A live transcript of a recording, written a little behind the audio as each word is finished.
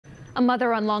A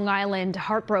mother on Long Island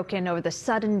heartbroken over the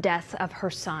sudden death of her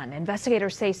son.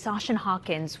 Investigators say Sashin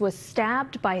Hawkins was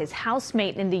stabbed by his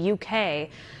housemate in the UK.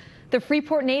 The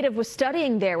Freeport native was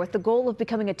studying there with the goal of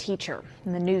becoming a teacher.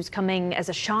 And the news coming as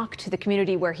a shock to the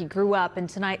community where he grew up. And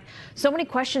tonight, so many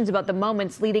questions about the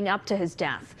moments leading up to his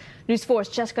death. News 4's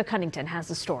Jessica Cunnington has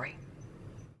the story.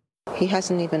 He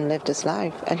hasn't even lived his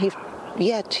life, and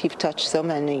yet he's touched so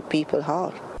many people's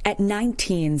heart. At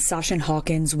 19, Sashin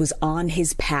Hawkins was on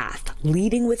his path,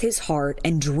 leading with his heart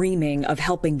and dreaming of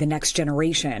helping the next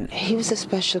generation. He was a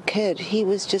special kid. He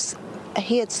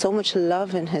had so much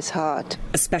love in his heart.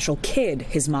 A special kid,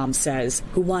 his mom says,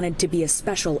 who wanted to be a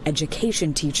special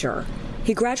education teacher.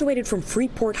 He graduated from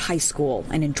Freeport High School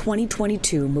and in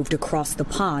 2022 moved across the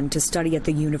pond to study at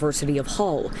the University of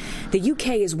Hull. The UK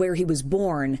is where he was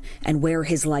born and where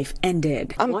his life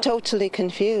ended. I'm totally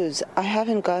confused. I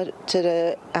haven't got to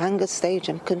the anger stage.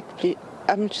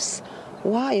 I'm just...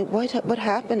 Why? What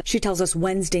happened? She tells us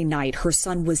Wednesday night her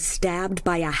son was stabbed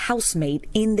by a housemate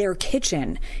in their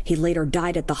kitchen. He later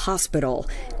died at the hospital.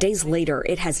 Days later,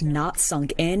 it has not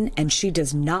sunk in, and she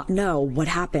does not know what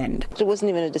happened. There wasn't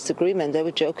even a disagreement. They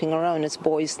were joking around, as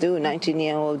boys do,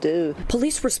 19-year-old do.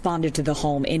 Police responded to the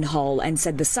home in Hull and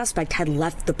said the suspect had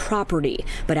left the property,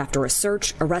 but after a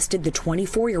search, arrested the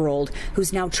 24-year-old,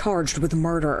 who's now charged with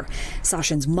murder.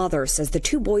 Sashin's mother says the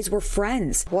two boys were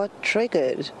friends. What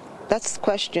triggered? That's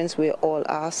questions we're all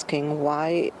asking.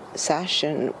 Why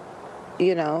Sashin,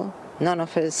 none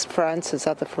of his friends, his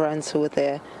other friends who were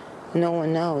there, no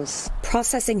one knows.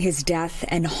 Processing his death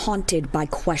and haunted by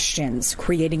questions,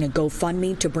 creating a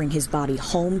GoFundMe to bring his body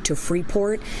home to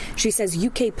Freeport. She says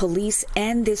UK police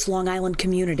and this Long Island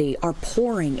community are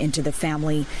pouring into the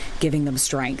family, giving them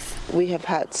strength. We have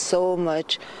had so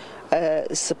much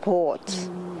support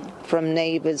from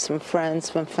neighbors, from friends,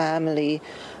 from family,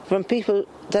 from people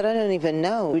that I don't even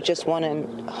know. We just want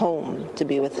him home to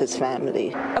be with his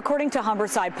family. According to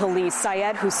Humberside Police,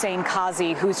 Syed Hussein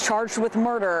Qazi, who's charged with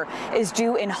murder, is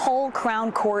due in Hull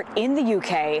Crown Court in the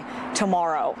UK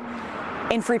tomorrow.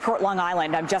 In Freeport, Long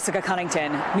Island, I'm Jessica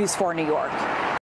Cunnington, News 4 New York.